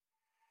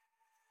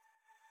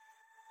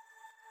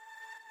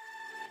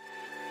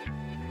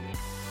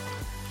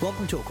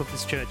Welcome to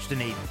Equippers Church,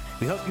 Dunedin.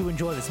 We hope you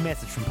enjoy this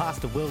message from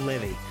Pastor Will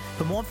Levy.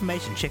 For more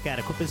information, check out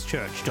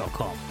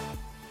equipperschurch.com.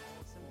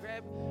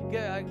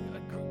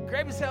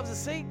 Grab yourselves a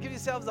seat, give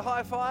yourselves a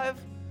high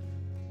five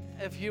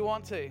if you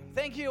want to.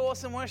 Thank you,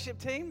 awesome worship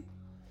team.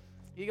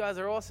 You guys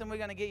are awesome. We're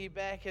going to get you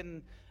back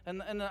in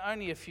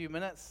only a few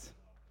minutes.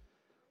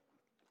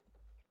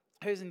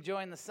 Who's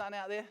enjoying the sun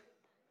out there?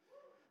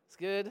 It's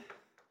good.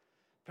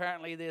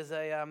 Apparently there's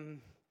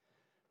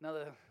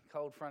another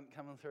cold front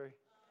coming through,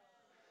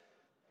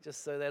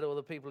 just so that all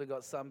the people who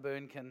got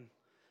sunburn can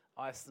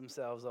ice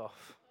themselves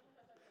off.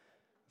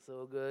 It's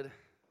all good.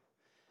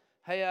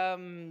 Hey,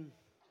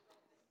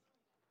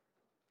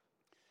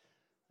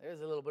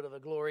 there's a little bit of a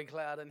glory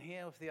cloud in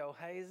here with the old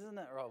haze, isn't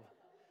it, Rob?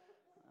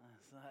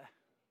 So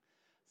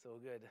it's all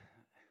good.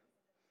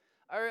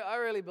 I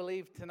really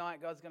believe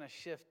tonight God's going to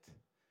shift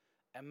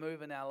and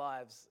move in our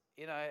lives.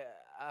 You know,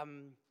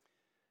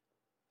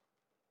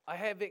 I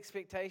have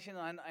expectation,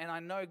 and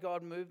I know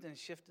God moved and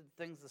shifted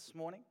things this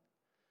morning.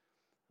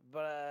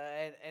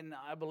 But and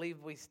I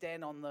believe we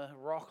stand on the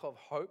rock of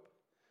hope,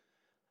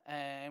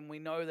 and we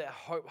know that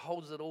hope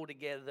holds it all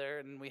together,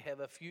 and we have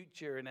a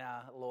future in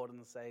our Lord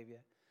and Savior.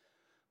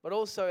 But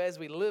also, as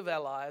we live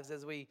our lives,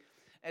 as we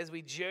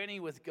journey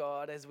with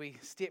God, as we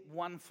step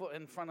one foot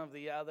in front of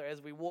the other,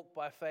 as we walk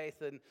by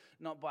faith and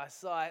not by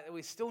sight,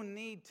 we still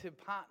need to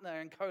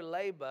partner and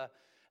co-labor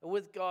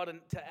with God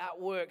and to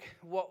outwork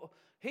what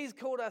He's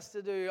called us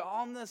to do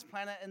on this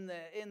planet in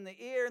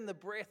the air and the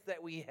breath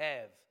that we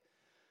have.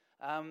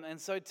 And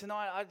so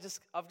tonight, I've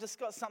just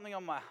got something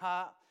on my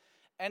heart,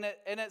 and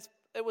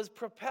it was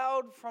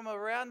propelled from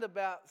around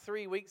about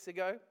 3 weeks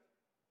ago.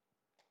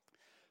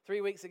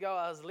 3 weeks ago,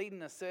 I was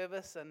leading a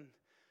service, and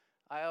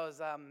I was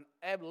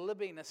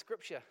ad-libbing a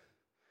scripture.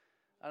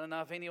 I don't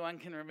know if anyone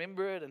can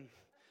remember it, and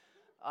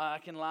I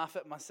can laugh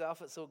at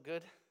myself. It's all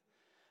good.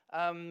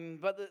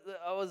 But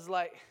I was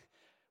like,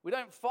 we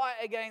don't fight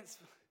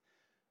against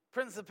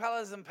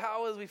principalities and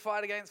powers. We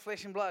fight against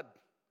flesh and blood.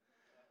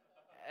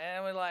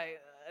 And we're like,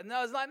 and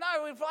I was like,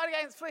 no, we fight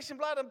against flesh and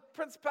blood and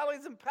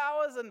principalities and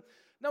powers. And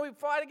no, we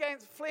fight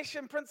against flesh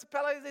and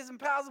principalities and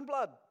powers and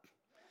blood.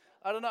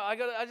 I don't know.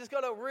 I just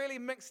got it really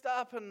mixed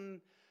up,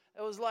 and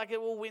it was like it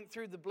all went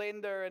through the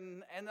blender,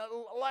 and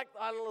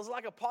I was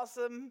like a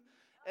possum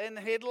in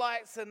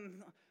headlights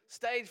and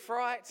stage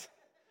fright,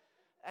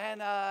 and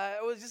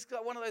it was just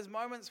one of those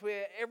moments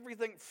where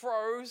everything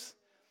froze.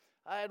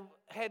 I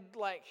had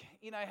like,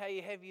 you know how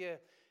you have your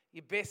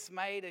best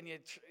mate, and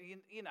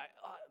you know,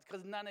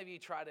 because none of you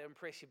try to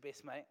impress your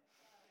best mate.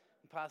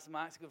 Pastor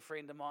Mark's a good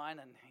friend of mine,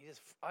 and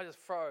I just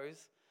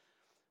froze.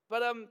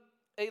 But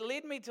it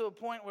led me to a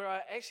point where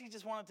I actually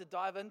just wanted to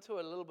dive into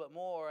it a little bit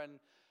more, and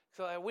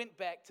so I went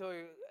back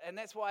to, and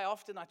that's why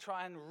often I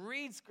try and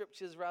read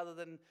scriptures rather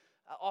than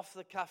off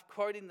the cuff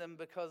quoting them,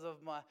 because of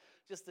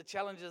just the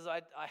challenges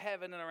I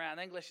have in and around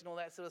English and all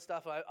that sort of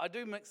stuff. I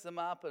do mix them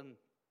up and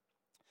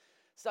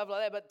stuff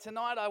like that. But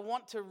tonight I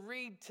want to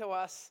read to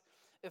us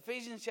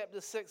Ephesians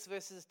chapter 6,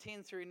 verses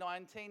 10 through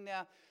 19.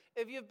 Now,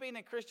 if you've been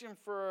a Christian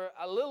for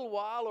a little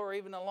while or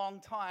even a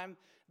long time,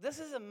 this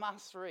is a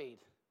must read.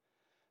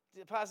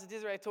 Pastor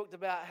Desiree talked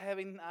about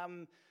having,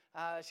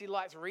 she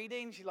likes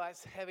reading, she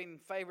likes having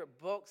favorite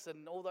books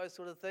and all those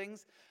sort of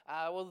things.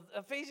 Well,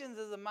 Ephesians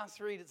is a must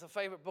read. It's a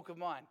favorite book of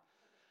mine.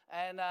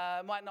 And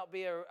it might not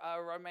be a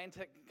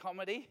romantic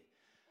comedy,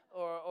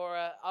 or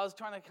I was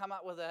trying to come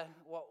up with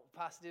what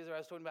Pastor Desiree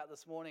was talking about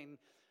this morning.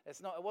 It's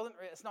not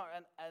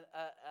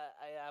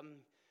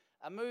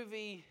a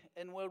movie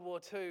in World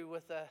War II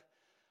with a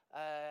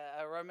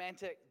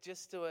romantic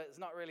gist to it. It's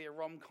not really a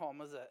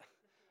rom-com, is it?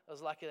 It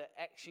was like an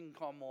action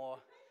com or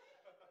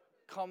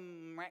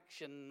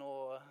com-action,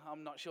 or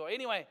I'm not sure.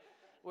 Anyway,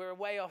 we're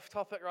way off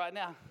topic right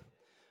now.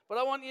 But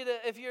I want you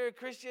to, if you're a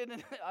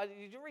Christian,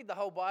 you read the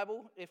whole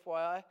Bible,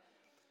 FYI.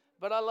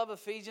 But I love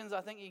Ephesians. I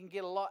think you can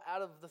get a lot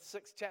out of the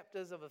 6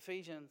 chapters of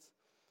Ephesians.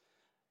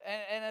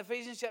 And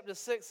Ephesians chapter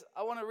 6,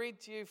 I want to read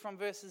to you from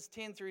verses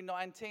 10 through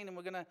 19, and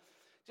we're going to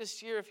just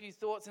share a few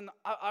thoughts, and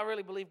I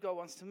really believe God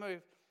wants to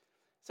move.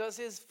 So it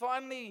says,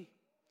 finally,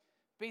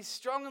 be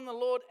strong in the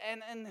Lord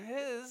and in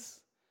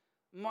His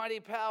mighty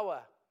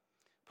power.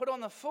 Put on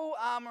the full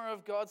armor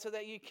of God so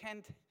that you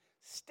can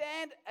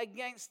stand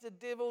against the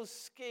devil's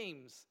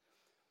schemes.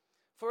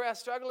 For our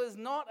struggle is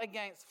not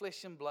against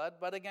flesh and blood,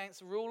 but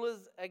against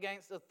rulers,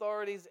 against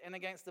authorities, and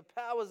against the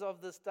powers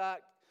of this dark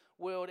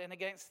world, and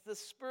against the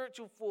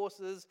spiritual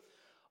forces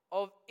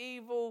of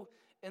evil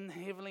in the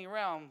heavenly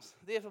realms.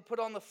 Therefore, put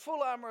on the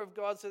full armor of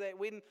God so that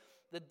when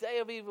the day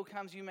of evil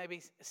comes, you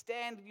may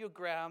stand your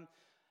ground.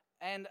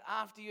 And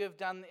after you have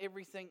done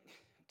everything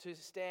to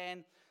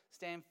stand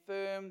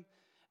firm,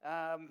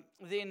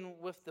 then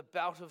with the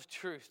belt of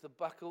truth, the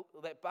buckle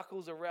that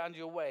buckles around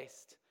your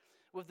waist,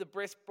 with the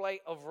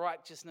breastplate of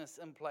righteousness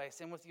in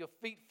place, and with your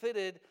feet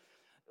fitted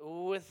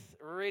with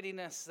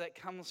readiness that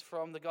comes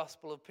from the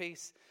gospel of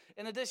peace.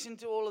 In addition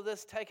to all of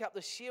this, take up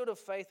the shield of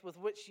faith with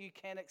which you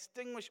can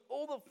extinguish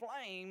all the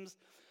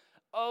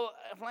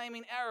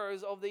flaming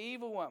arrows of the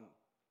evil one.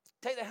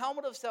 Take the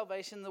helmet of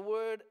salvation, the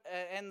word,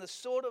 and the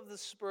sword of the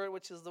Spirit,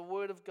 which is the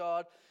word of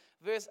God.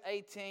 Verse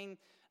 18,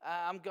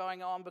 I'm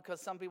going on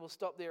because some people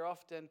stop there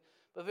often.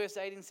 But verse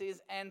 18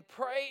 says, and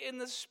pray in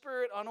the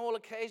Spirit on all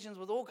occasions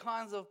with all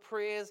kinds of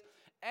prayers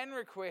and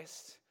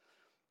requests.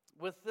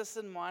 With this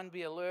in mind,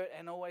 be alert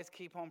and always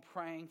keep on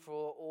praying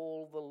for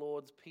all the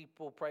Lord's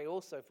people. Pray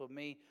also for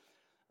me,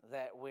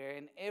 that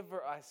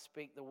wherever I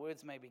speak, the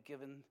words may be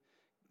given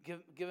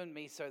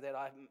me, so that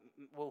I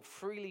will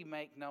freely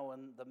make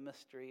known the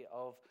mystery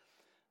of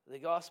the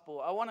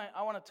gospel. I want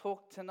to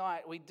talk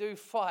tonight. We do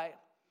fight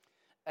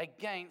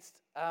against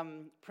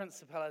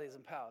principalities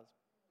and powers.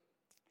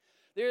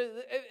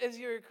 If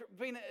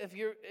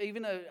you're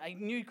even a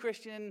new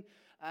Christian,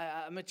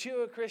 a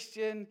mature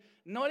Christian,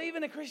 not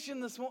even a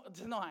Christian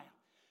tonight,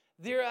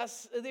 there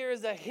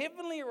is a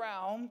heavenly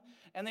realm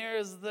and there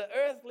is the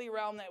earthly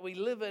realm that we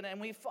live in,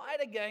 and we fight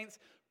against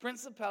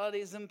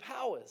principalities and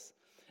powers.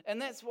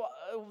 And that's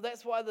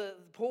why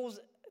Paul's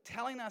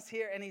telling us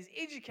here, and he's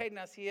educating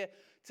us here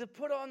to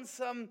put on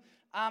some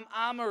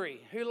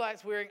armory. Who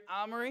likes wearing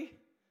armory?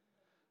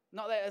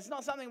 Not that it's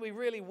not something we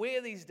really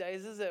wear these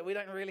days, is it? We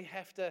don't really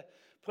have to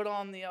put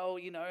on the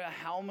old, a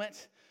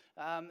helmet.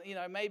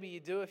 Maybe you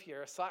do if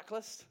you're a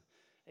cyclist.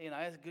 You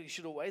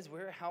should always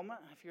wear a helmet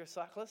if you're a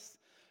cyclist.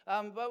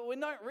 But we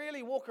don't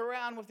really walk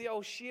around with the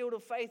old shield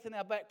of faith in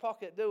our back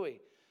pocket, do we?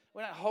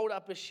 We don't hold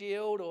up a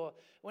shield, or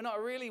we're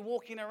not really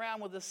walking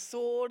around with a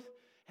sword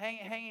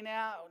hanging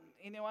out.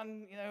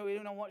 Anyone,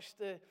 watched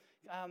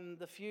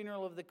the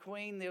funeral of the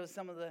Queen? There was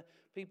some of the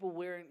people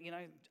wearing,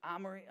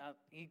 armory.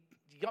 You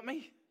got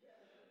me?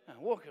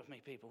 Walk with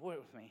me, people. Walk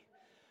with me.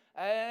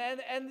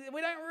 And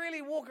we don't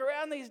really walk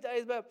around these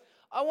days, but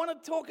I want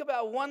to talk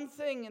about one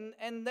thing,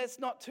 and that's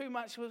not too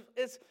much.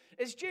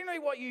 It's generally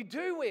what you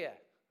do wear.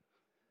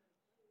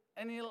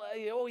 And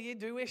you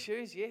do wear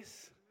shoes,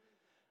 yes.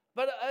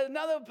 But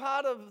another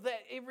part of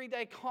that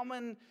everyday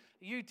common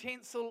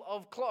utensil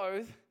of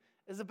clothes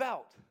is a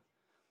belt,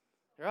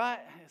 right?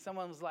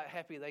 Someone was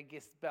happy they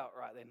guessed belt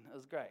right then. It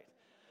was great.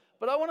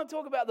 But I want to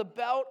talk about the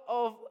belt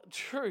of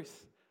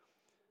truth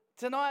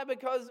tonight,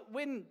 because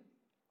when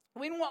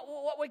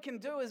what we can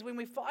do is when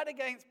we fight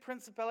against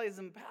principalities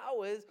and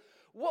powers,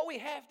 what we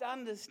have to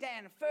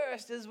understand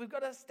first is we've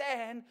got to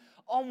stand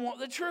on what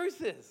the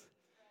truth is.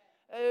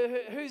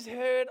 Who's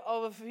heard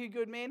of A Few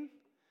Good Men?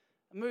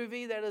 A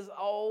movie that is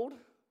old.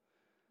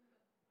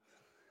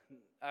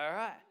 All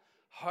right.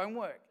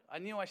 Homework. I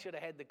knew I should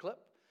have had the clip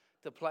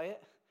to play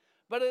it.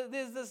 But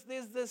there's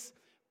this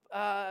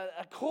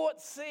a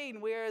court scene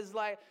where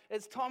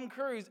it's Tom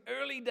Cruise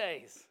early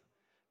days.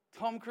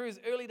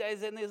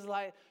 And there's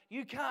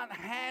you can't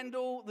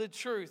handle the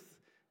truth.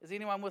 Is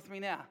anyone with me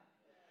now?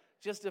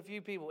 Just a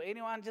few people.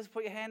 Anyone? Just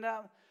put your hand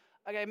up.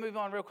 Okay, move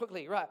on real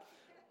quickly. Right.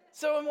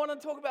 So I want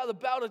to talk about the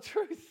belt of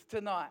truth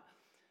tonight.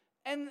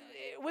 And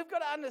we've got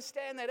to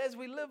understand that as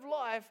we live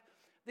life,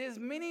 there's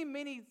many,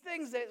 many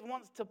things that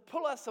wants to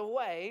pull us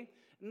away.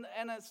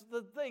 And it's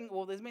the thing,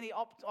 there's many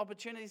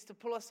opportunities to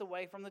pull us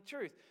away from the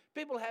truth.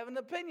 People have an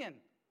opinion.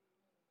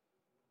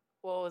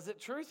 Well, is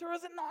it truth or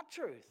is it not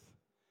truth?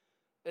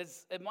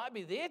 It might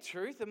be their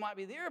truth, it might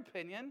be their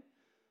opinion,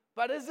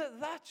 but is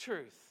it that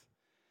truth?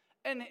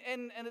 And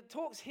it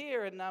talks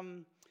here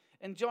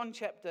in John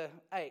chapter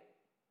 8,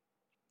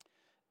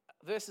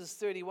 verses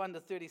 31 to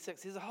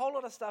 36. There's a whole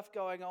lot of stuff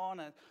going on.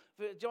 And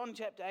John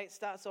chapter 8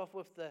 starts off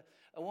with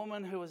a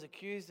woman who was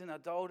accused in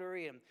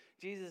adultery. And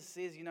Jesus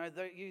says,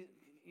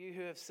 you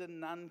who have sinned,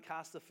 none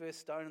cast the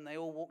first stone. And they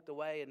all walked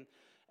away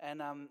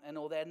and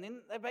all that. And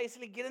then they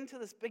basically get into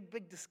this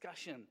big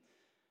discussion.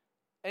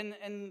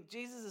 And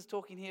Jesus is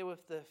talking here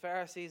with the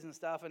Pharisees and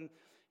stuff. And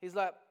he's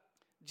like,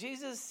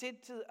 Jesus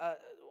said to,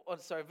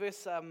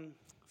 verse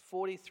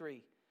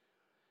 43.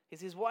 He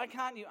says, why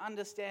can't you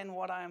understand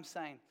what I am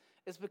saying?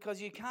 It's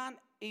because you can't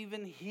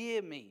even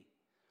hear me.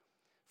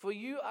 For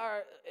you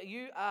are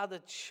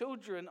the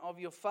children of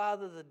your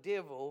father the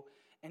devil,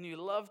 and you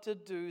love to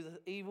do the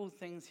evil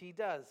things he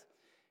does.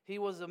 He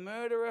was a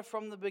murderer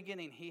from the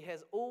beginning. He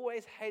has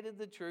always hated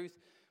the truth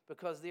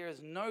because there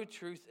is no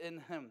truth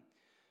in him.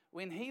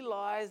 When he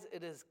lies,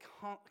 it is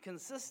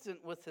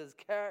consistent with his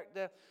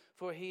character,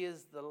 for he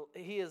is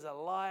a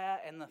liar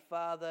and the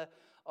father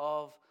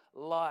of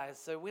lies.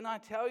 So when I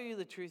tell you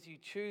the truth, you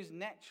just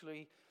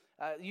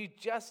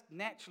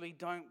naturally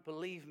don't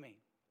believe me.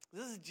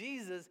 This is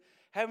Jesus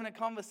having a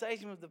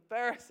conversation with the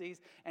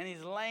Pharisees, and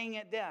he's laying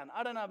it down.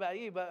 I don't know about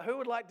you, but who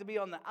would like to be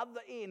on the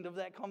other end of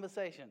that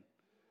conversation?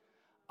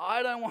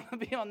 I don't want to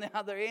be on the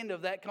other end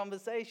of that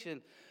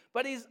conversation.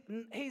 But he's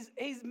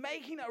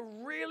making a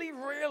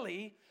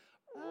really,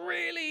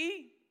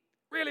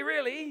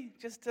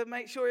 just to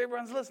make sure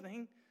everyone's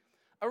listening,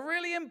 a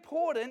really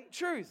important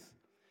truth.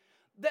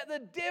 That the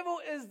devil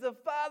is the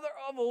father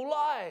of all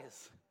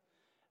lies.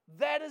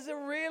 That is a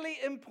really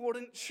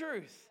important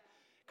truth.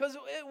 Because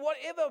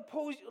whatever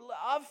pulls,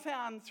 I've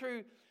found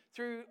through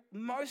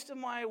most of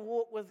my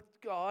walk with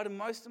God and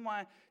most of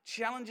my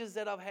challenges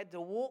that I've had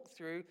to walk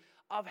through,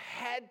 I've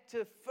had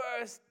to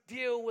first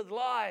deal with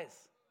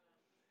lies.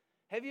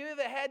 Have you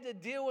ever had to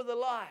deal with a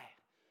lie?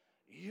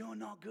 You're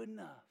not good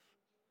enough.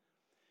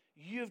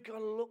 You've got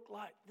to look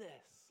like this.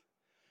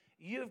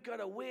 You've got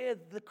to wear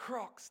the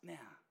Crocs now.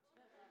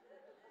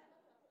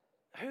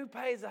 Who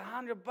pays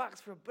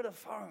 $100 for a bit of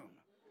foam?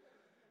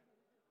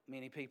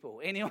 Many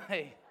people.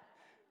 Anyway,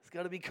 it's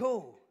got to be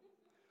cool.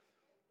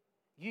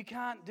 You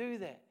can't do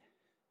that.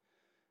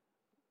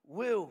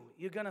 Will,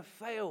 you're going to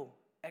fail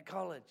at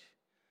college.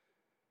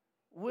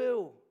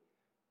 Will,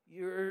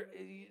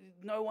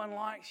 no one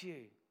likes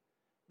you.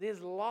 There's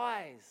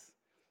lies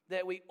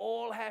that we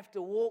all have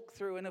to walk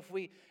through. And if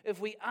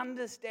we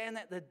understand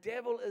that the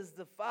devil is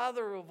the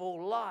father of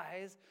all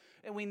lies,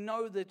 and we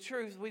know the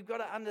truth, we've got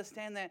to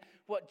understand that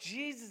what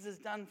Jesus has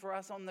done for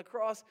us on the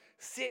cross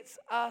sets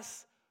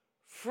us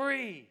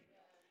free.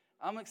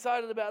 I'm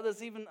excited about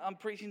this. Even I'm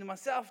preaching to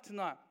myself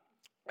tonight.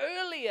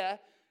 Earlier,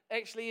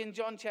 actually in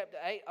John chapter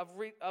 8,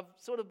 I've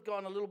sort of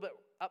gone a little bit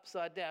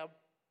upside down.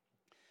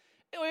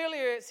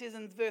 Earlier it says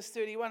in verse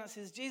 31, it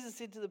says, Jesus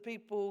said to the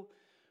people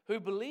who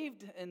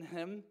believed in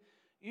him,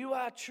 "You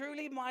are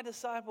truly my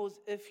disciples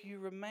if you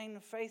remain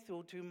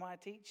faithful to my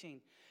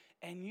teaching,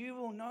 and you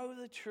will know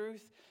the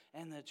truth,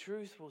 and the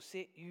truth will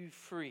set you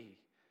free."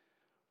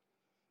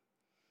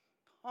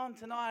 On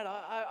tonight,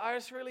 I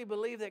just really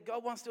believe that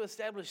God wants to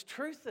establish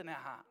truth in our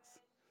hearts.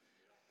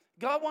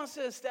 God wants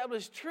to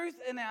establish truth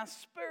in our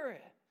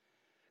spirit.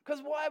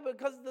 Because why?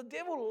 Because the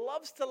devil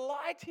loves to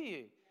lie to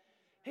you.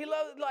 He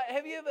loves, like,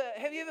 have you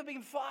ever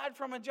been fired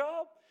from a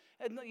job?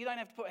 And you don't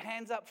have to put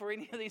hands up for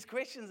any of these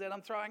questions that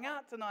I'm throwing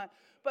out tonight.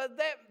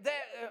 But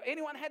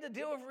anyone had to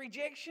deal with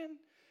rejection?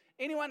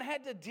 Anyone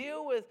had to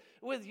deal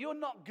with you're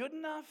not good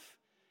enough?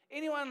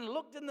 Anyone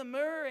looked in the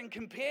mirror and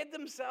compared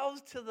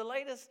themselves to the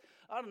latest,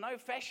 I don't know,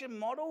 fashion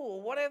model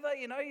or whatever?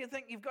 You know, you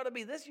think you've got to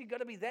be this, you've got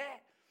to be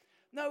that.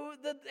 No,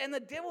 and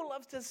the devil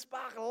loves to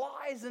spark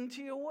lies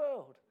into your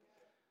world.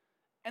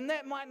 And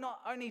that might not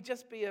only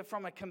just be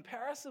from a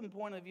comparison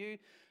point of view,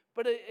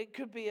 but it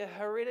could be a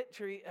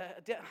hereditary,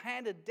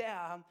 handed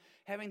down,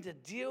 having to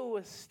deal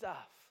with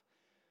stuff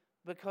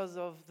because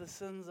of the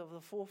sins of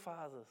the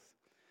forefathers.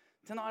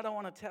 Tonight I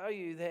want to tell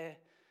you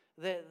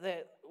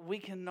that we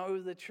can know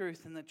the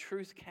truth, and the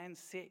truth can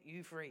set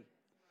you free.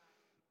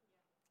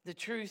 The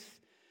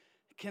truth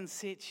can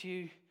set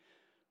you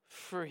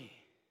free.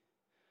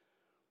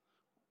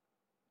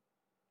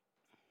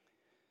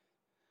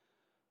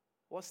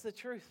 What's the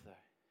truth, though?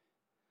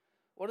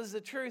 What is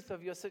the truth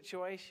of your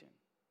situation?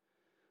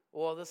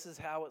 Well, this is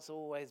how it's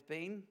always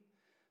been,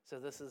 so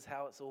this is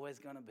how it's always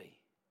going to be.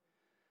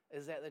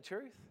 Is that the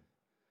truth?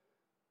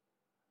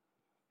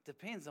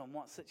 Depends on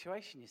what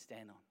situation you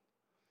stand on.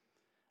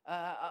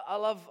 I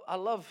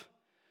love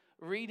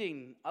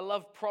reading. I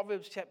love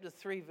Proverbs chapter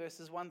 3,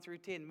 verses 1 through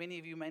 10. Many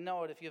of you may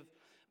know it if you've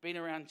been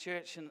around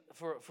church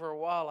for a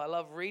while. I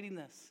love reading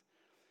this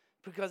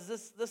because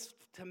this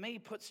to me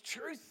puts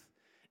truth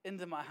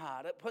into my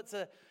heart. It puts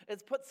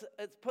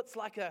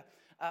like a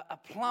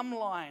plumb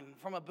line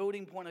from a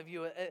building point of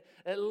view. It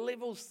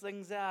levels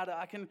things out.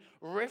 I can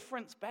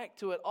reference back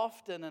to it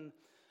often, and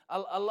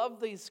I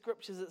love these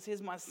scriptures. It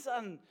says, "My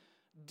son,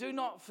 do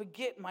not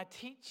forget my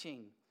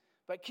teaching,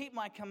 but keep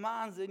my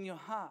commands in your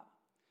heart,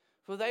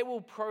 for they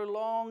will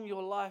prolong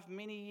your life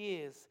many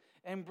years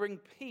and bring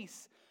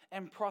peace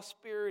and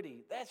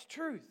prosperity." That's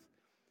truth.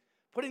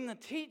 Putting the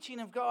teaching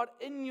of God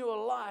in your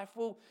life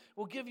will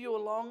give you a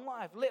long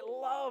life. Let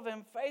love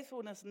and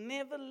faithfulness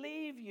never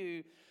leave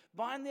you.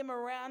 Bind them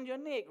around your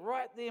neck.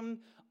 Write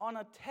them on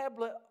the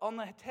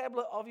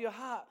tablet of your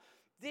heart.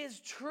 There's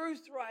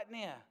truth right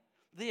now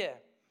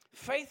there.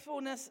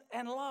 Faithfulness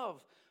and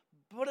love.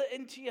 Put it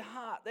into your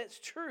heart. That's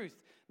truth.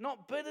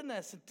 Not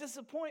bitterness and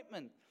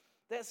disappointment.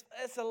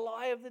 That's a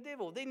lie of the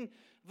devil. Then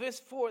verse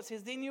 4, it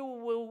says, "Then you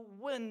will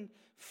win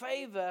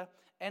favor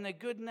and a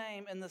good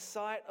name in the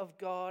sight of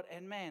God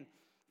and man."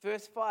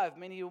 Verse 5,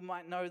 many of you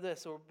might know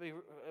this or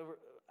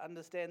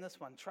understand this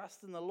one.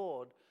 "Trust in the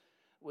Lord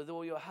with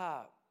all your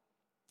heart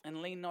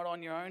and lean not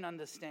on your own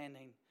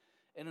understanding.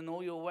 And in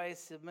all your ways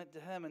submit to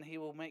him, and he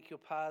will make your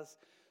paths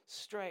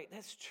straight."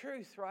 That's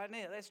truth right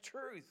now. That's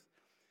truth.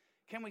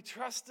 Can we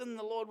trust in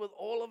the Lord with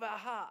all of our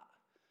heart?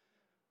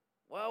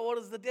 Well, what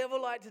does the devil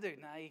like to do?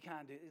 No, you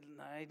can't do it.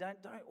 No,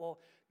 don't. Well,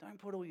 don't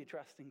put all your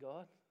trust in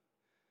God.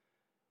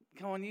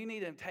 Come on, you need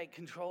to take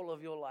control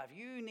of your life.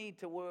 You need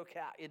to work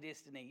out your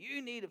destiny.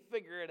 You need to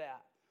figure it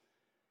out.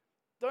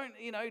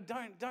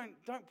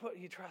 Don't put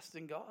your trust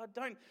in God.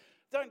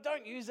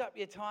 Don't use up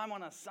your time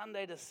on a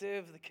Sunday to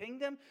serve the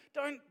kingdom.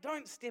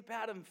 Don't step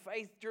out in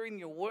faith during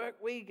your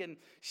work week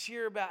and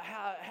share about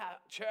how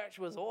church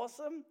was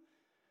awesome.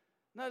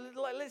 No,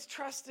 let's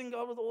trust in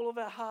God with all of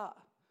our heart.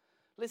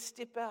 Let's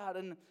step out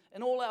and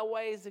in all our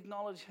ways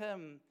acknowledge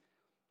him.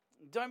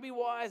 Don't be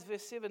wise,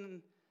 verse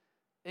 7,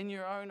 in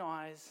your own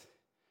eyes.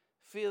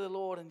 Fear the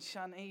Lord and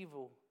shun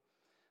evil.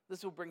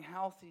 This will bring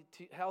health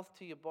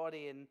to your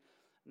body and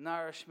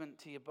nourishment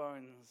to your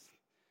bones.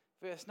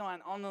 Verse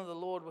 9, honor the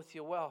Lord with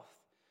your wealth,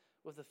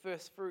 with the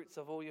first fruits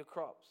of all your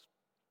crops.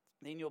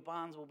 Then your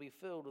barns will be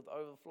filled with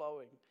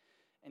overflowing,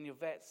 and your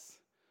vats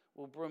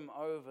will brim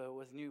over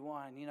with new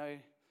wine. You know,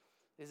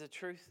 there's a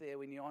truth there.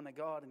 When you honor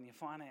God in your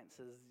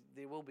finances,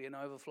 there will be an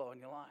overflow in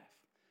your life.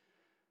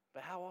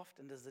 But how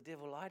often does the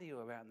devil lie to you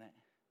around that?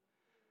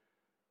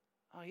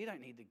 Oh, you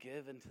don't need to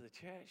give into the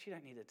church. You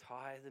don't need to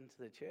tithe into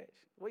the church.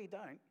 Well, you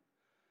don't.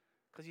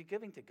 Because you're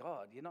giving to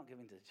God. You're not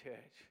giving to the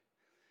church.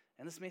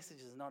 And this message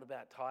is not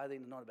about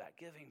tithing, not about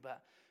giving.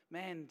 But,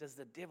 man, does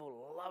the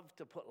devil love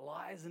to put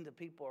lies into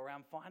people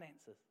around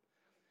finances.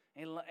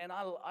 And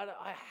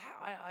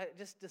I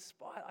just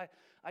despise,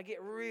 I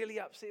get really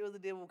upset with the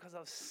devil because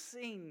I've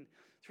seen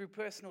through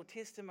personal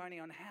testimony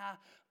on how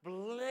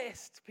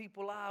blessed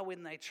people are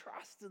when they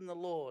trust in the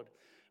Lord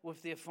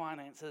with their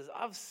finances.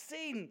 I've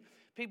seen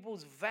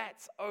people's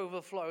vats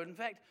overflow. In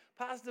fact,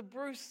 Pastor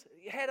Bruce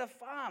had a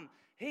farm.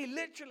 He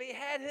literally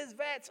had his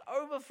vats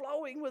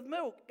overflowing with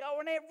milk,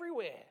 going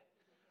everywhere.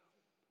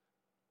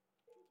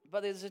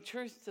 But there's a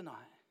truth tonight.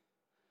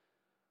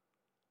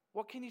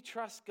 What can you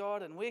trust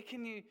God in? Where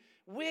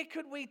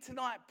could we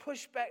tonight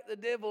push back the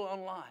devil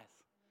on lies?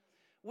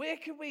 Where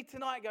could we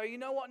tonight go, you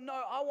know what? No,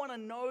 I want to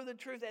know the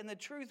truth, and the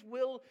truth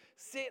will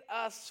set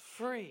us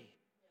free.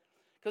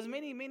 Because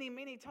many, many,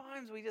 many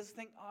times we just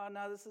think, oh,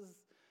 no, this is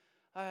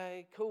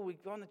cool.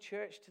 We've gone to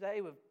church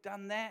today. We've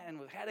done that, and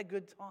we've had a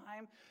good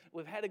time.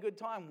 We've had a good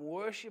time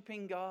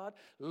worshiping God,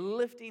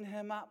 lifting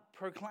Him up,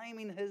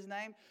 proclaiming His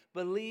name,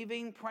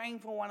 believing, praying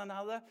for one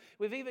another.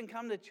 We've even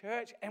come to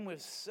church, and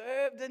we've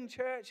served in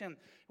church, and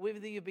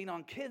whether you've been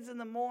on kids in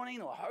the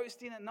morning or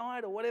hosting at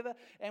night or whatever,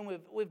 and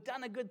we've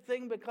done a good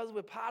thing because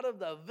we're part of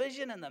the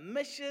vision and the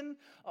mission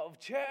of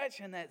church,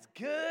 and that's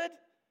good.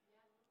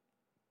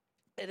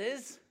 It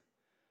is.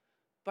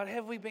 But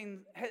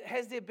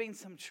has there been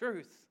some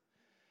truth?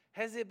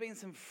 Has there been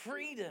some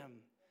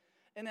freedom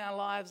in our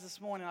lives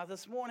this morning?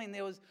 This morning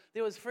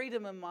there was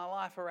freedom in my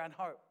life around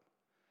hope.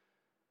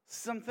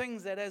 Some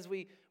things that as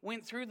we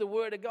went through the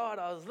Word of God,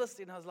 I was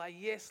listening, I was like,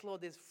 yes,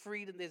 Lord, there's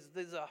freedom,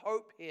 there's a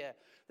hope here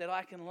that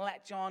I can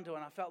latch onto,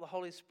 and I felt the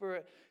Holy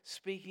Spirit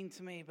speaking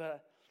to me.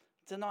 But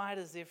tonight,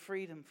 is there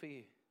freedom for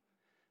you?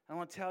 I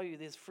want to tell you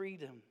there's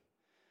freedom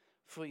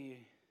for you.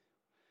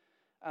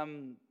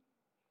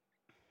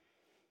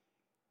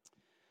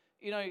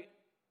 You know,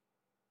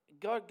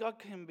 God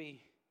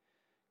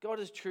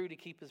is true to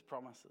keep His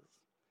promises.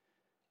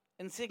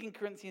 In 2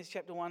 Corinthians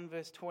chapter 1,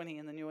 verse 20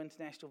 in the New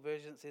International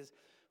Version, it says,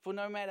 for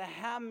no matter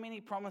how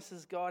many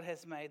promises God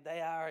has made,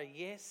 they are a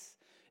yes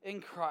in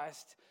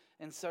Christ,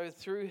 and so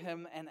through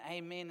Him an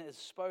amen is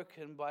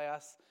spoken by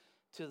us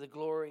to the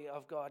glory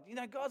of God. You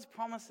know, God's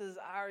promises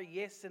are a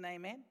yes and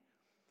amen.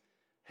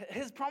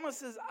 His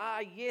promises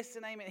are yes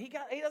and amen.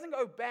 He doesn't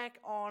go back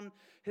on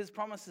His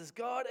promises.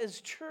 God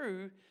is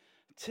true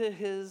to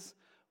His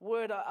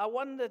word. I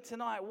wonder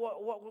tonight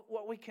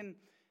what we can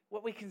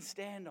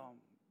stand on.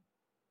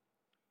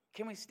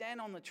 Can we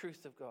stand on the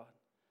truth of God?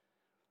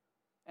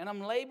 And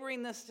I'm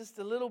laboring this just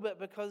a little bit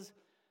because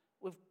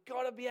we've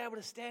got to be able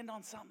to stand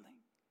on something.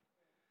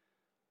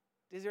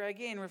 Desiree,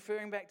 again,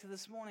 referring back to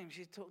this morning,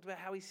 she talked about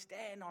how we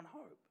stand on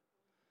hope.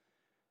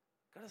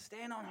 Got to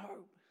stand on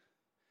hope.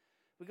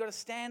 We've got to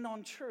stand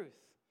on truth.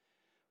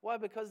 Why?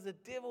 Because the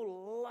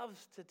devil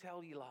loves to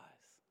tell you lies.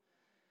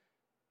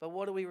 But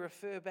what do we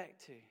refer back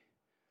to?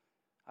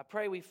 I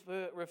pray we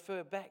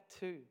refer back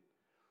to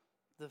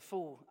the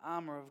full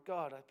armor of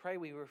God. I pray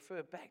we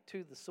refer back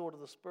to the sword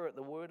of the Spirit,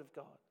 the Word of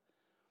God.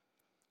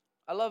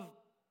 I love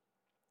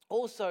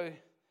also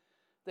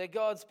that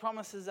God's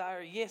promises are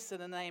a yes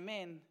and an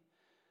amen.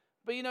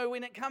 But you know,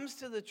 when it comes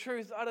to the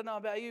truth, I don't know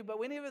about you, but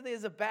whenever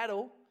there's a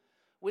battle,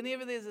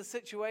 whenever there's a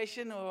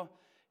situation, or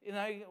you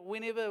know,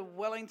 whenever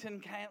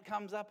Wellington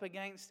comes up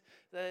against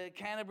the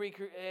Canterbury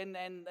and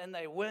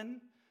they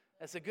win,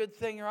 it's a good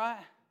thing,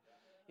 right?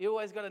 You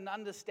always got to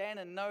understand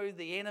and know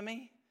the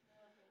enemy.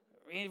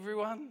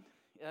 Everyone.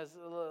 You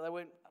know, they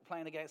weren't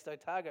playing against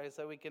Otago,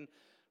 so we can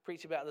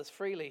preach about this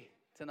freely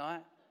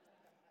tonight.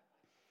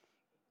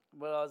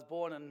 But I was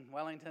born in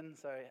Wellington,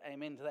 so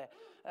amen to that.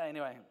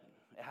 Anyway,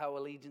 how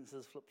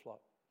allegiances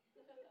flip-flop.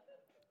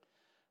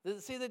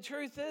 See, the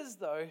truth is,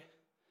 though,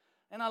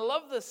 and I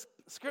love this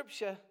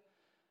scripture,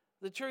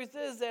 the truth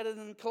is that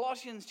in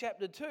Colossians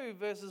chapter 2,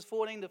 verses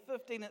 14 to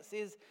 15, it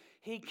says,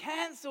 He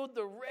cancelled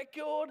the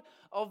record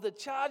of the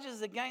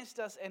charges against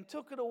us and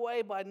took it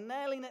away by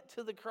nailing it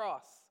to the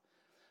cross.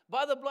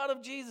 By the blood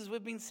of Jesus,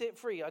 we've been set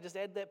free. I just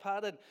add that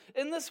part in.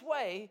 In this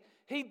way,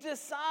 He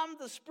disarmed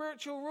the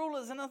spiritual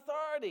rulers in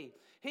authority.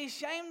 He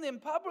shamed them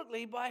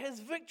publicly by His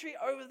victory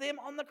over them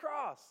on the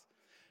cross.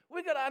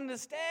 We've got to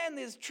understand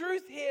there's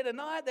truth here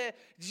tonight that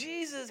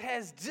Jesus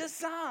has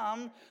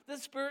disarmed the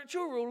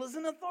spiritual rulers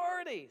and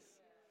authorities.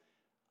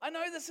 I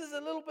know this is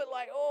a little bit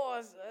like,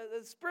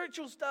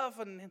 spiritual stuff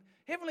and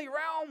heavenly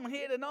realm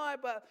here tonight,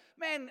 but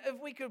man, if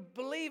we could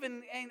believe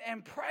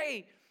and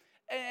pray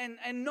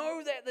and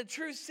know that the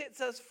truth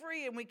sets us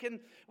free, and we can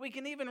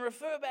even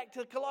refer back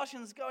to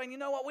Colossians going, you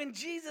know what, when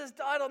Jesus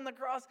died on the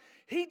cross,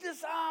 He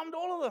disarmed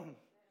all of them.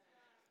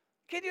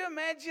 Can you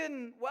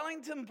imagine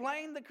Wellington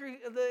playing the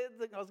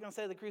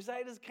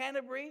Crusaders,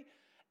 Canterbury,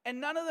 and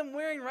none of them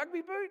wearing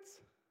rugby boots?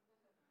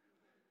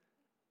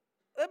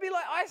 They'd be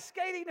like ice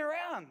skating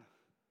around.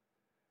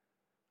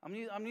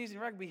 I'm using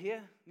rugby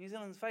here, New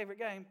Zealand's favourite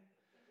game.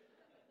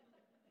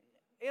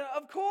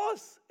 Of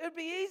course, it'd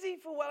be easy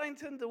for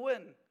Wellington to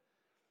win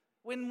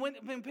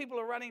when people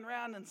are running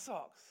around in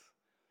socks.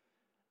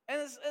 And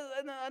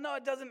I know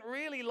it doesn't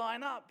really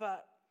line up,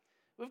 but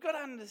we've got to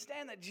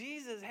understand that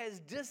Jesus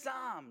has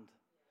disarmed.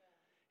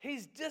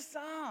 He's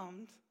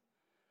disarmed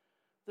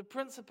the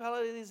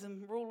principalities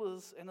and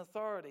rulers and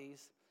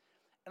authorities.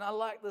 And I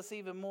like this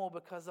even more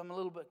because I'm a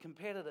little bit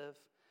competitive.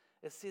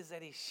 It says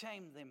that he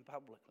shamed them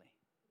publicly.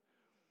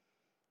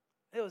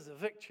 It was a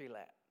victory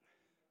lap.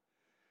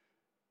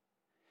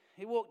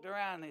 He walked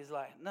around and he's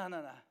like, no,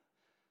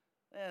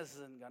 this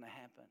isn't going to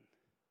happen.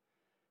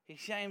 He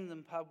shamed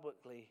them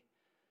publicly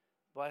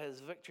by his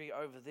victory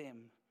over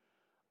them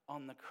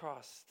on the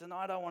cross.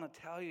 Tonight I want to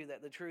tell you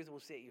that the truth will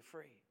set you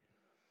free.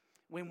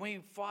 When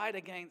we fight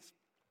against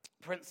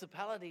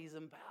principalities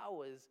and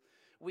powers,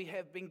 we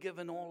have been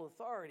given all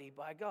authority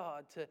by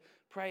God to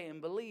pray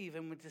and believe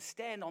and to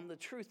stand on the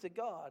truth of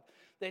God.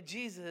 That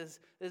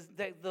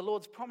that the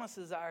Lord's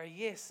promises are a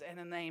yes and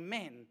an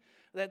amen.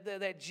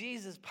 That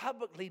Jesus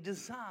publicly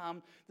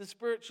disarmed the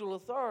spiritual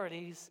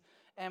authorities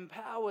and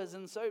powers.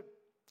 And so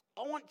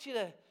I want you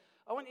to,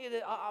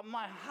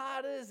 my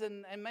heart is,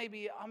 and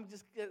maybe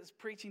it's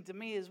preaching to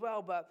me as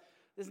well, but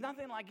there's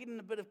nothing like getting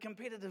a bit of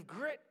competitive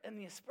grit in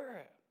your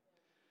spirit.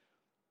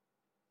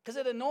 Because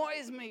it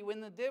annoys me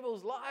when the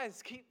devil's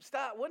lies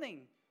start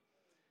winning.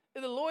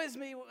 It annoys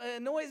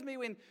me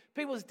when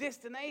people's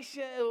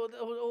destination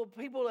or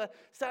people are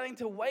starting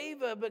to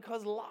waver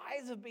because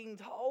lies have been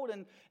told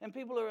and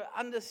people are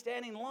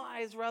understanding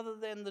lies rather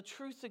than the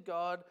truth of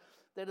God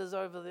that is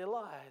over their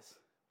lives.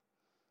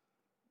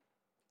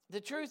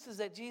 The truth is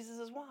that Jesus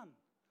has won.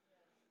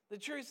 The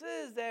truth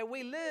is that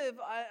we live,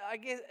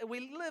 we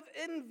live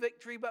in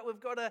victory, but we've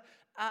got to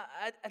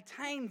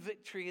attain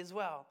victory as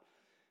well.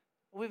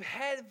 We've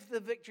had the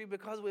victory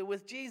because we're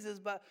with Jesus,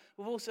 but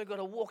we've also got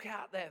to walk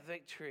out that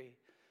victory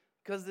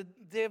because the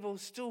devil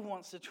still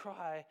wants to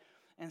try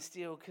and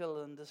steal,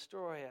 kill, and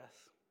destroy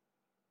us.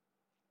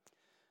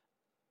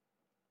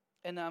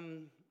 And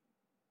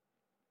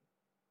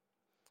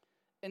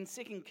in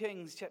 2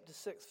 Kings chapter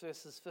 6,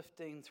 verses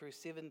 15 through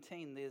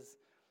 17,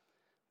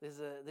 there's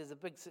a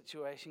big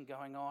situation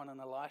going on, and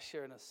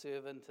Elisha and a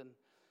servant,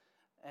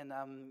 and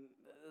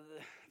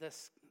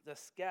they're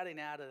scouting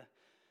out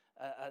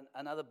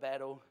another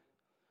battle.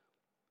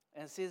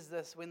 And it says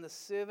this: when the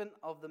servant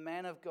of the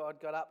man of God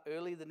got up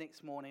early the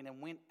next morning and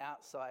went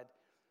outside,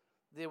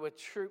 there were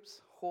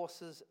troops,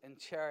 horses, and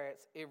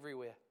chariots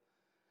everywhere.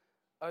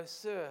 "Oh,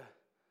 sir,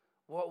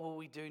 what will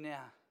we do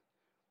now?"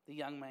 the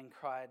young man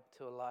cried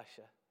to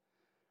Elisha.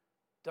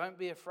 "Don't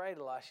be afraid,"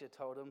 Elisha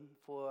told him,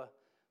 "for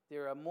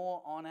there are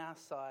more on our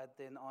side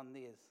than on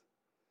theirs."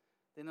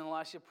 Then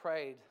Elisha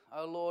prayed,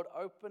 "Oh Lord,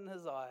 open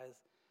his eyes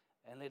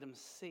and let him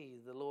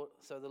see."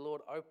 So the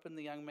Lord opened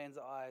the young man's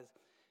eyes,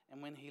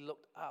 and when he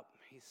looked up,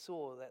 he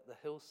saw that the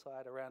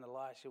hillside around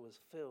Elisha was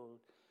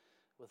filled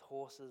with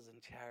horses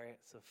and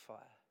chariots of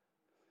fire.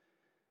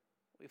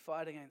 We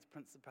fight against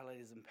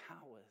principalities and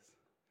powers.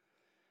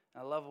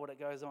 And I love what it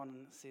goes on,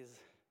 and it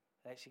says,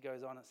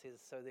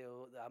 so there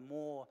are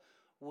more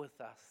with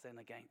us than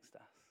against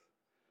us.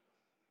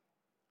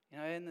 You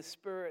know, in the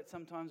spirit,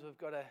 sometimes we've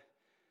got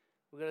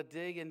to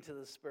dig into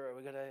the spirit.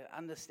 We've got to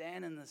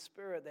understand in the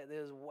spirit that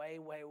there's way,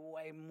 way,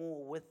 way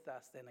more with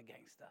us than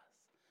against us.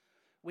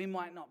 We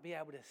might not be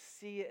able to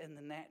see it in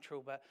the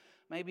natural, but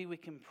maybe we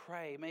can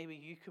pray. Maybe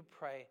you could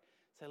pray.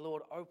 Say,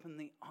 "Lord, open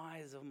the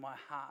eyes of my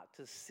heart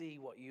to see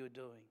what you're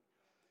doing."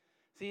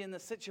 See, in the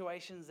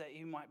situations that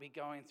you might be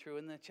going through,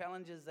 and the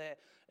challenges that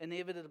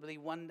inevitably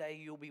one day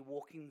you'll be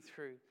walking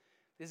through,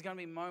 there's going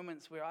to be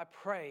moments where I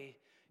pray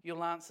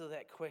you'll answer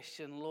that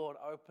question: "Lord,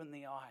 open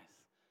the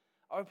eyes.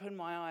 Open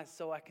my eyes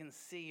so I can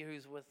see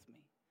who's with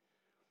me.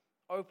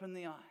 Open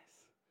the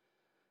eyes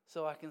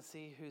so I can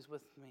see who's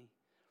with me."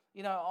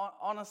 You know,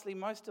 honestly,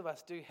 most of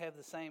us do have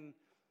the same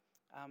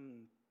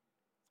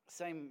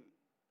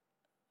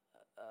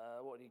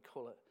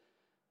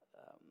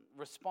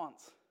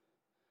response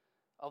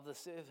of the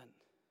servant.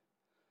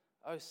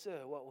 "Oh,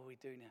 sir, what will we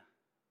do now?"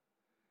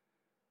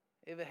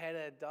 Ever had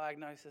a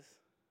diagnosis?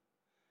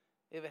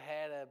 Ever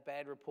had a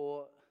bad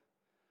report?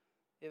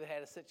 Ever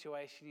had a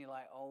situation you're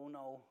like, "Oh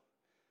no,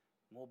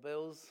 more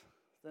bills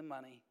than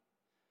money"?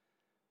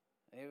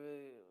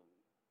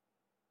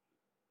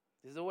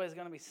 There's always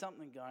going to be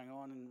something going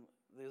on, and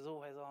there's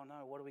always, "Oh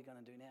no, what are we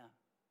going to do now?"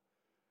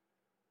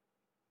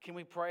 Can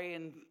we pray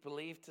and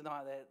believe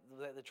tonight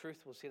that the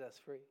truth will set us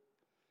free?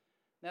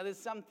 Now, there's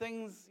some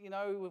things, you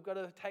know, we've got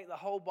to take the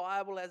whole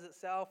Bible as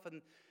itself,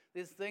 and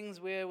there's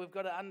things where we've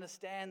got to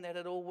understand that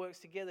it all works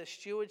together.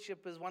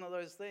 Stewardship is one of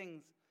those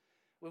things.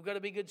 We've got to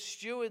be good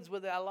stewards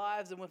with our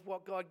lives and with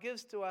what God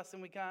gives to us,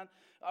 and we can't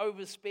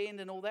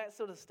overspend and all that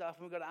sort of stuff.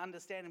 And we've got to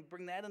understand and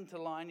bring that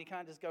into line. You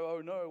can't just go,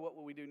 "Oh no, what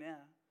will we do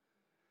now?"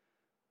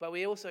 But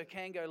we also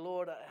can go,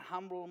 "Lord, I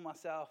humble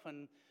myself,"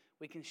 and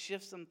we can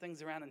shift some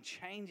things around and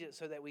change it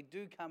so that we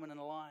do come in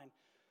line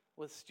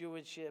with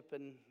stewardship,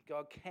 and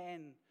God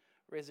can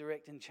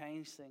resurrect and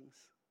change things.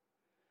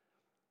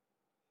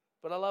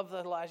 But I love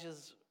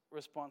Elijah's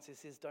response. He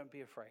says, don't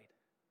be afraid.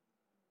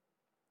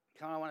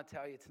 I want to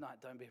tell you tonight,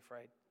 don't be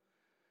afraid.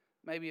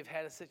 Maybe you've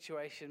had a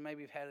situation,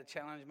 maybe you've had a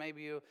challenge,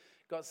 maybe you've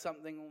got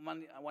something,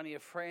 one of your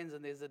friends,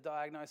 and there's a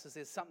diagnosis,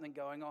 there's something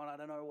going on, I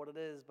don't know what it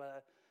is,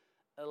 but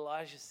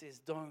Elijah says,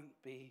 don't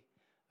be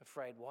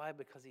afraid. Why?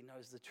 Because he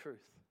knows the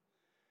truth.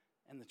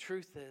 And the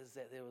truth is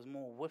that there was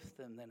more with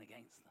them than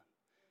against them.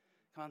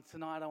 Come on,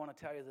 tonight I want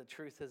to tell you the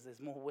truth is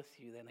there's more with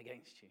you than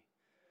against you.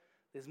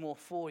 There's more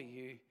for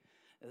you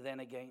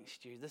than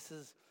against you. This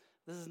is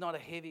not a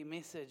heavy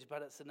message,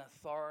 but it's an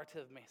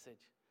authoritative message.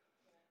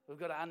 We've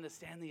got to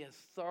understand the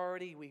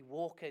authority we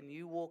walk in,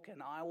 you walk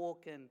in, I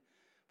walk in,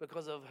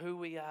 because of who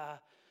we are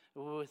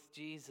with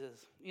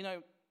Jesus. You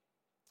know,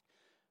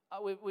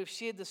 we've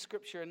shared the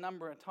scripture a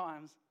number of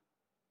times.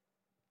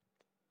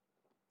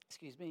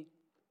 Excuse me.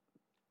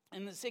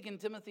 In the 2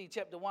 Timothy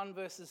chapter 1,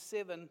 verses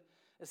 7,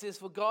 it says,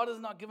 for God has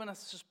not given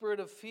us a spirit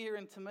of fear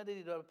and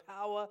timidity, but of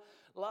power,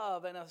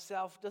 love, and of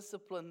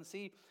self-discipline.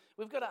 See,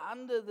 we've got to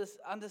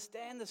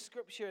understand the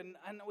scripture, and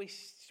we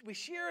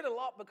share it a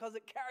lot because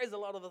it carries a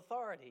lot of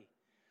authority.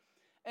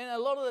 And a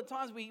lot of the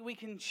times we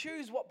can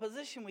choose what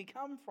position we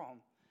come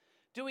from.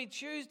 Do we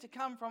choose to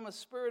come from a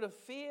spirit of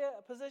fear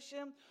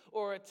position,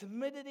 or a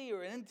timidity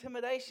or an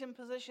intimidation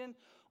position?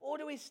 Or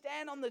do we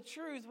stand on the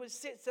truth which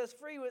sets us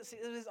free, which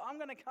says, I'm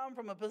going to come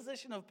from a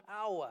position of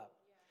power.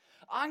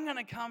 I'm going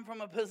to come from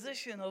a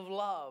position of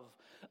love.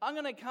 I'm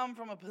going to come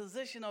from a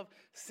position of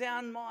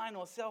sound mind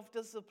or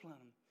self-discipline.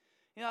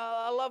 You know,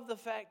 I love the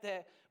fact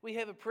that we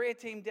have a prayer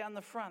team down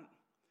the front.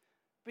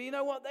 But you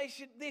know what?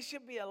 There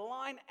should be a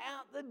line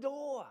out the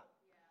door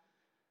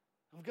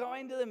of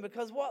going to them,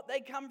 because what? They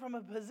come from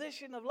a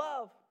position of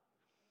love.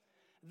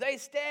 They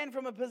stand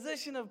from a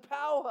position of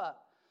power.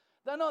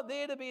 They're not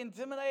there to be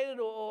intimidated,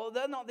 or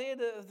they're not there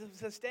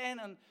to stand,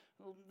 and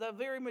they're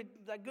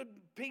good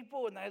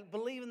people and they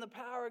believe in the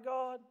power of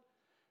God.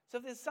 So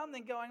if there's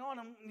something going on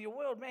in your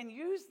world, man,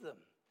 use them.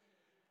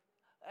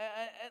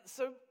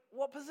 So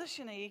what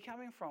position are you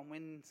coming from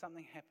when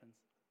something happens?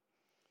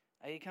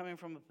 Are you coming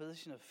from a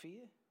position of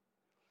fear?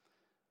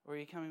 Or are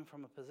you coming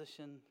from a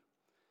position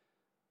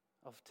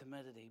of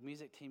timidity?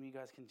 Music team, you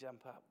guys can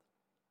jump up.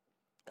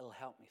 It'll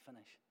help me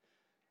finish.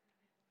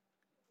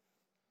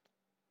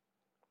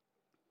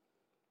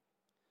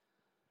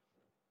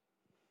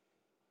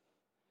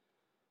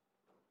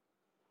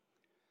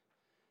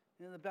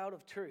 You know, the belt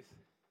of truth.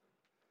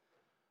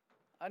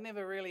 I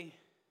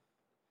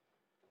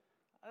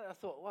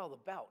thought, well, the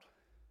belt.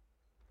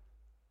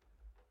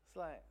 It's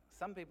like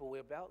some people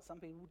wear belts, some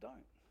people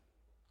don't.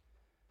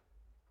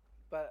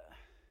 But,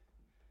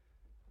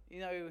 you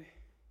know,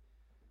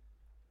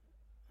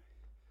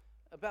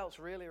 a belt's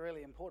really,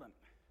 really important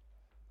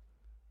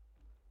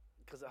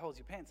because it holds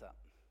your pants up.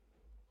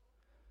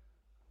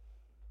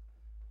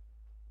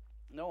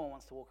 No one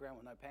wants to walk around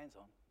with no pants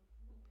on.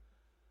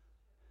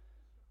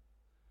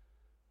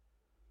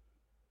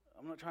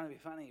 I'm not trying to be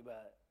funny,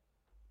 but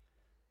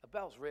a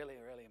belt's really,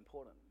 really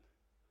important.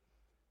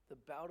 The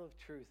belt of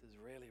truth is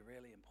really,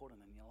 really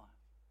important in your life.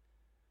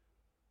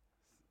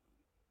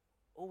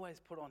 Always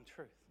put on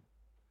truth.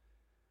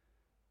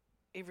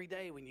 Every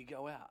day when you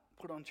go out,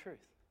 put on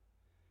truth.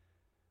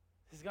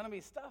 There's going to be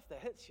stuff that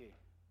hits you.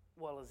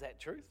 Well, is that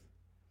truth?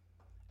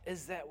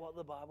 Is that what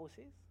the Bible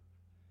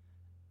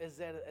says?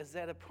 Is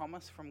that a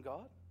promise from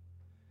God?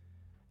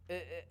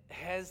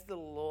 Has the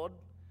Lord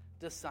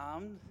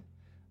disarmed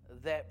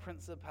that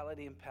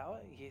principality and power?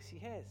 Yes, he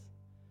has.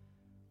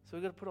 So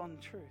we've got to put on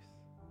truth.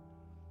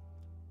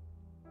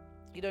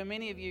 You know,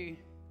 many of you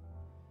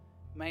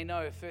may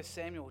know 1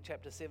 Samuel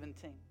chapter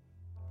 17.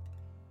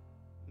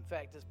 In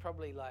fact, it's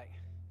probably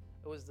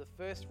it was the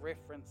first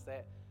reference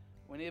that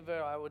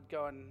whenever I would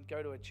go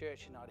to a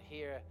church and I'd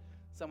hear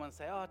someone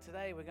say, oh,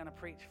 today we're going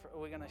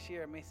to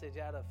share a message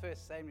out of 1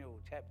 Samuel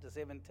chapter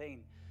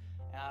 17.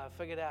 And I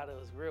figured out it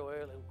was real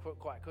early,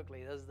 quite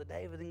quickly. It was the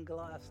David and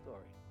Goliath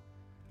story.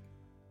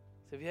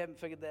 So if you haven't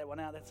figured that one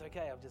out, that's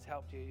okay. I've just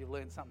helped you. You've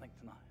learned something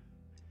tonight.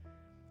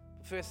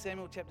 1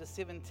 Samuel chapter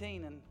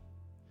 17, and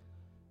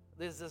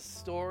there's this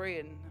story,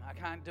 and I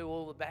can't do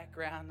all the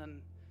background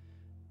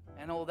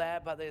and all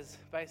that, but there's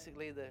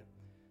basically the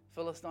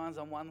Philistines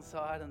on one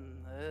side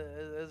and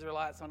the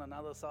Israelites on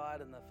another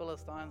side, and the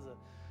Philistines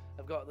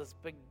have got this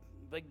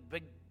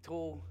big,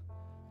 tall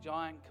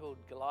giant called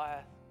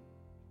Goliath,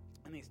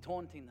 and he's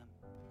taunting them.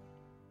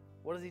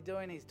 What is he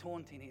doing? He's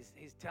taunting.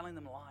 He's telling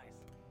them lies.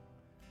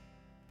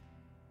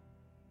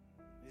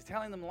 He's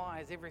telling them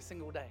lies every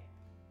single day.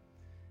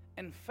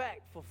 In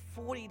fact, for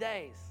 40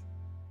 days,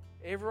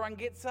 everyone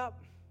gets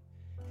up,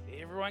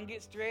 everyone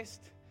gets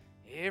dressed,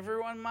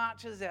 everyone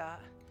marches out,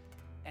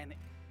 and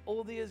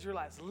all the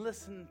Israelites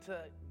listen to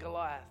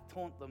Goliath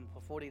taunt them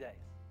for 40 days.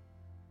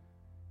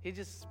 He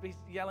just be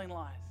yelling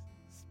lies,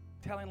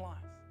 telling lies,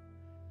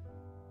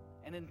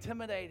 and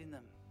intimidating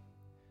them,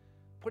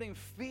 putting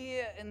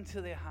fear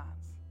into their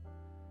hearts.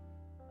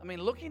 I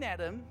mean, looking at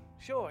him,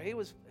 sure, he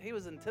was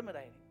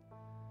intimidating.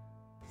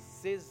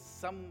 Says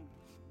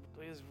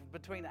He was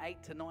between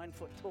 8 to 9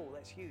 foot tall.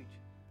 That's huge.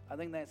 I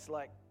think that's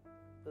like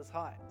this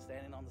height,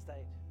 standing on the stage.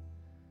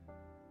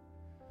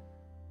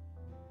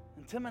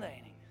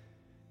 Intimidating.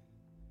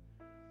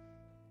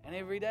 And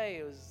every day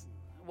it was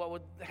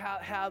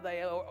how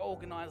they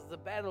organized the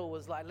battle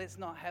was like, let's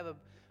not have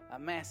a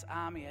mass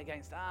army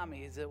against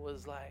armies. It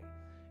was like,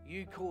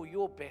 you call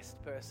your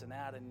best person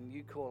out and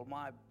you call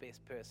my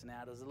best person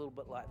out. It was a little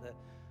bit like the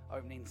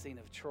opening scene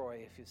of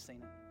Troy, if you've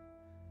seen it,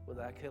 with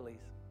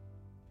Achilles.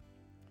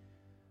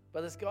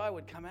 But this guy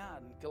would come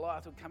out, and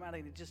Goliath would come out,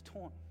 and he'd just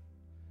taunt.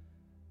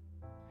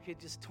 He'd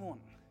just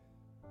taunt.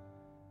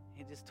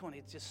 He'd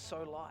just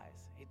sow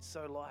lies. He'd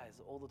sow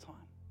lies all the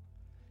time.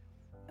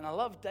 And I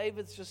love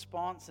David's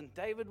response. And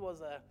David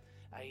was a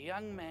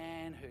young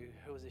man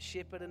who was a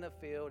shepherd in a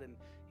field, and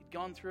he'd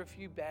gone through a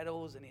few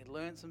battles, and he'd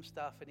learned some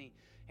stuff, and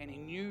he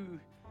knew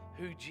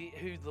who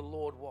the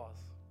Lord was.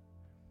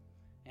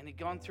 And he'd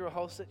gone through a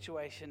whole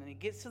situation, and he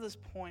gets to this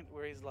point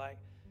where he's like,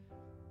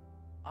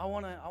 I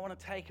want to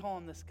take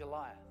on this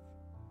Goliath.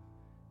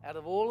 Out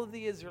of all of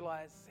the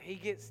Israelites, he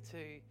gets to,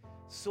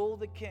 Saul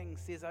the king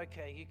says,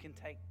 okay, you can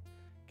take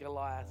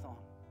Goliath on.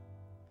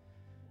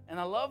 And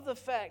I love the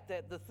fact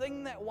that the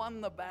thing that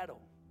won the battle,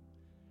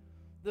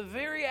 the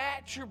very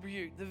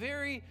attribute, the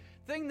very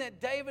thing that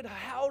David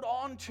held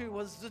on to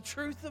was the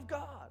truth of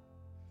God.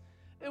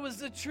 It was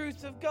the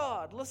truth of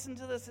God. Listen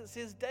to this. It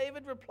says,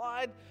 David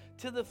replied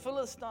to the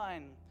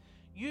Philistine,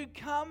 you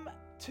come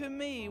to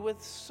me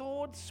with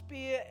sword,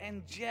 spear,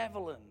 and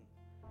javelin,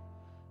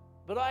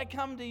 but I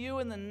come to you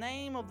in the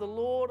name of the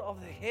Lord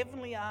of the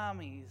heavenly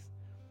armies,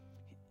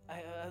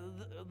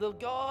 the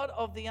God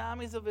of the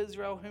armies of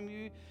Israel, whom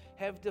you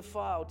have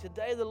defiled.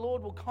 Today the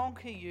Lord will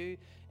conquer you,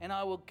 and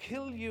I will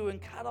kill you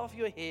and cut off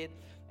your head,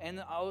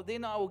 and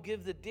then I will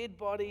give your dead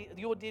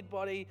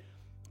body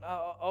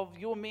of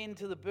your men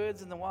to the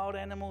birds and the wild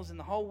animals, and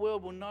the whole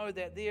world will know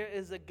that there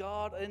is a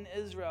God in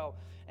Israel.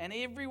 And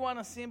everyone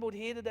assembled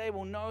here today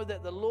will know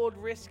that the Lord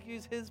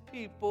rescues his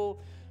people,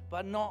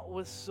 but not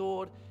with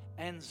sword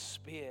and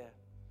spear.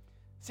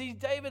 See,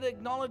 David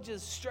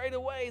acknowledges straight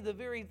away the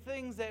very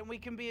things that we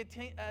can be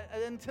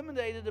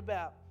intimidated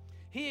about.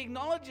 He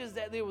acknowledges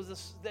that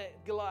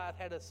that Goliath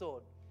had a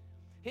sword.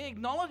 He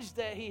acknowledged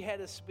that he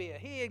had a spear.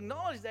 He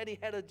acknowledged that he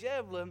had a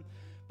javelin,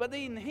 but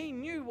then he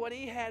knew what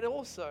he had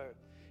also.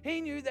 He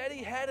knew that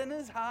he had in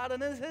his heart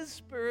and in his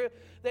spirit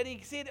that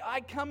he said, I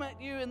come at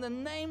you in the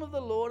name of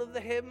the Lord of the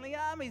heavenly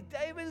armies.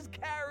 David is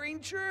carrying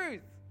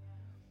truth.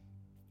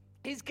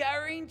 He's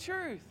carrying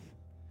truth.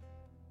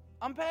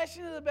 I'm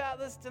passionate about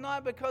this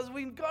tonight because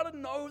we've got to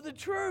know the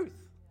truth.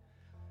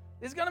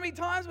 There's going to be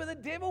times where the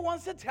devil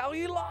wants to tell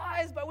you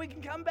lies, but we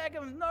can come back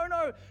and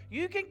no,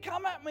 you can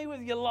come at me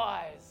with your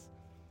lies.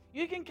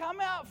 You can come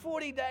out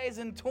 40 days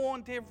and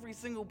taunt every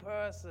single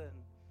person.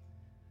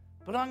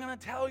 But I'm going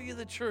to tell you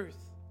the truth.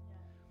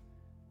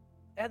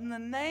 In the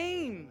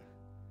name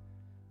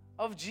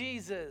of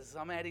Jesus,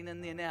 I'm adding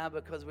in there now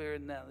because we're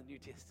in the New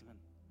Testament.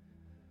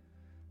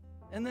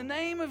 In the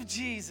name of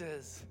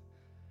Jesus,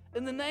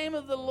 in the name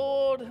of the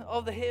Lord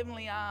of the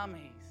heavenly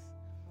armies,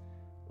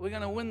 we're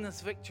going to win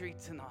this victory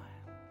tonight.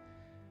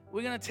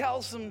 We're going to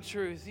tell some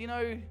truth. You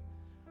know,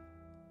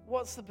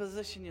 what's the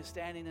position you're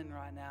standing in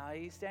right now? Are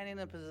you standing in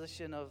a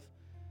position of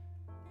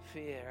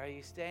fear? Are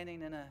you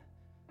standing in a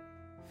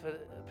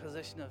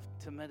position of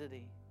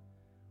timidity?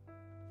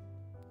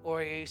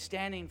 Or are you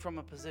standing from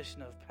a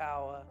position of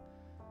power,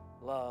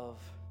 love,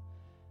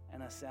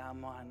 and a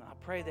sound mind? I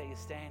pray that you're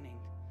standing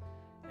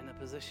in a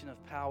position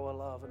of power,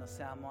 love, and a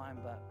sound mind.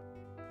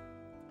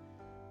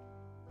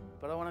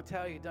 But I want to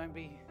tell you, don't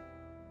be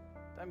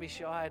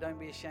shy, don't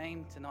be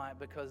ashamed tonight,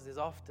 because there's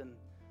often,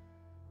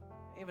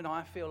 even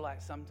I feel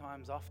like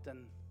sometimes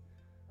often,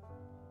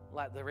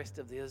 like the rest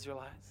of the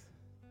Israelites,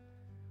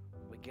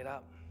 we get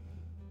up,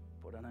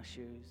 put on our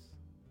shoes,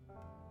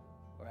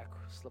 or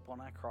slip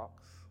on our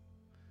Crocs,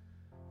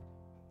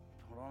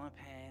 put on our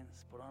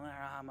pants, put on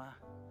our armor,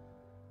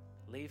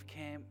 leave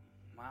camp,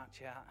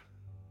 march out,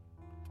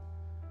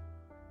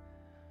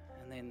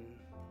 and then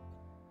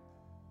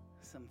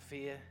some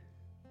fear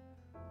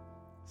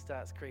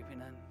starts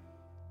creeping in,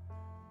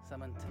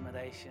 some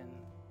intimidation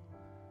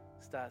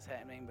starts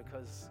happening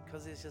because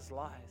there's just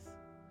lies.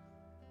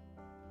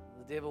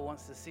 The devil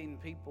wants to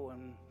send people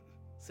in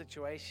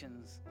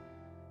situations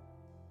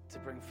to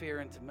bring fear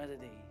and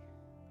timidity.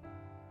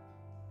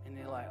 And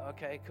you're like,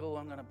 okay, cool,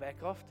 I'm going to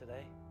back off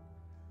today.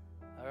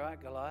 All right,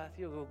 Goliath,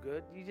 you're all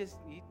good.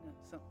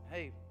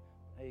 Hey,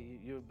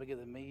 you're bigger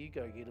than me. You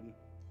go get him.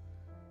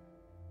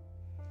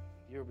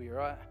 You'll be all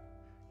right.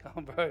 Come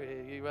on, bro.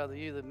 You'd rather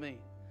you than me.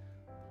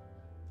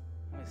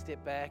 I'm going to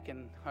step back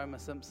and Homer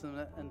Simpson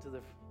it into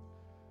the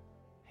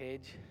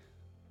hedge.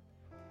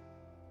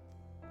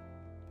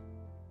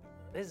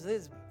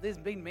 There's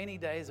been many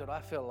days that I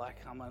feel like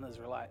I'm an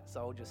Israelite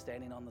soldier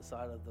standing on the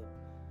side of the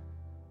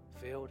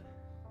field.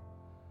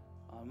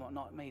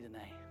 Not me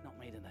today. Not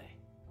me today.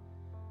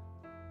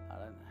 I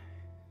don't know.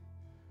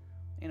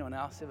 Anyone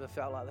else ever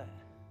felt like that?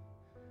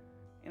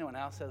 Anyone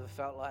else ever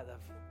felt like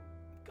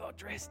they've got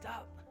dressed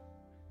up?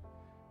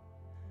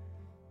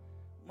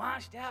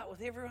 marched out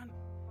with everyone.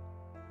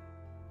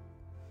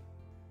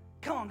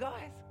 Come on,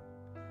 guys.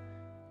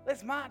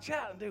 Let's march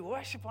out and do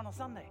worship on a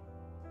Sunday.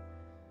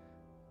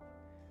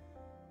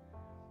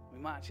 We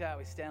march out,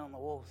 we stand on the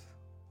walls.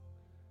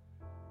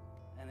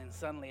 And then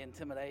suddenly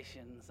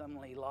intimidation,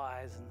 suddenly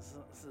lies, and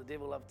so the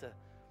devil loves to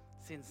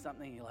send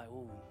something, you're like,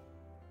 ooh.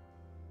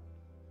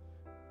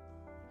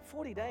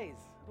 40 days,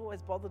 it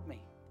always bothered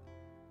me.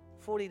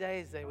 40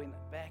 days they went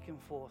back and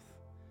forth,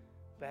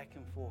 back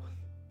and forth.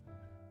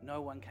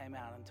 No one came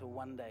out until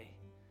one day,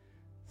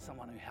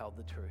 someone who held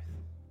the truth.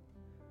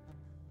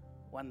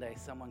 One day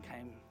someone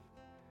came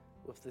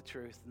with the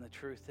truth, and the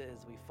truth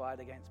is we fight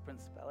against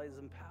principalities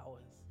and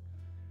powers.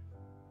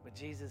 But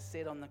Jesus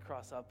said on the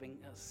cross,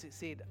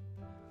 said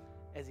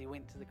as he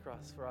went to the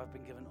cross, for I've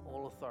been given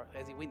all authority,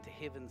 as he went to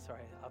heaven,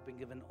 I've been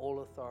given all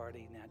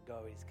authority, now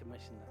go, he's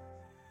commissioned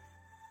us.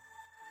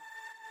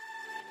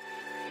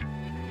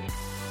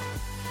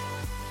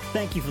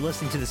 Thank you for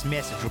listening to this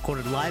message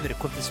recorded live at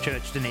Equippers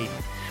Church, Dunedin.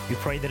 We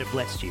pray that it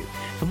blessed you.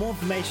 For more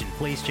information,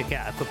 please check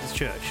out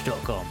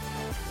equipperschurch.com.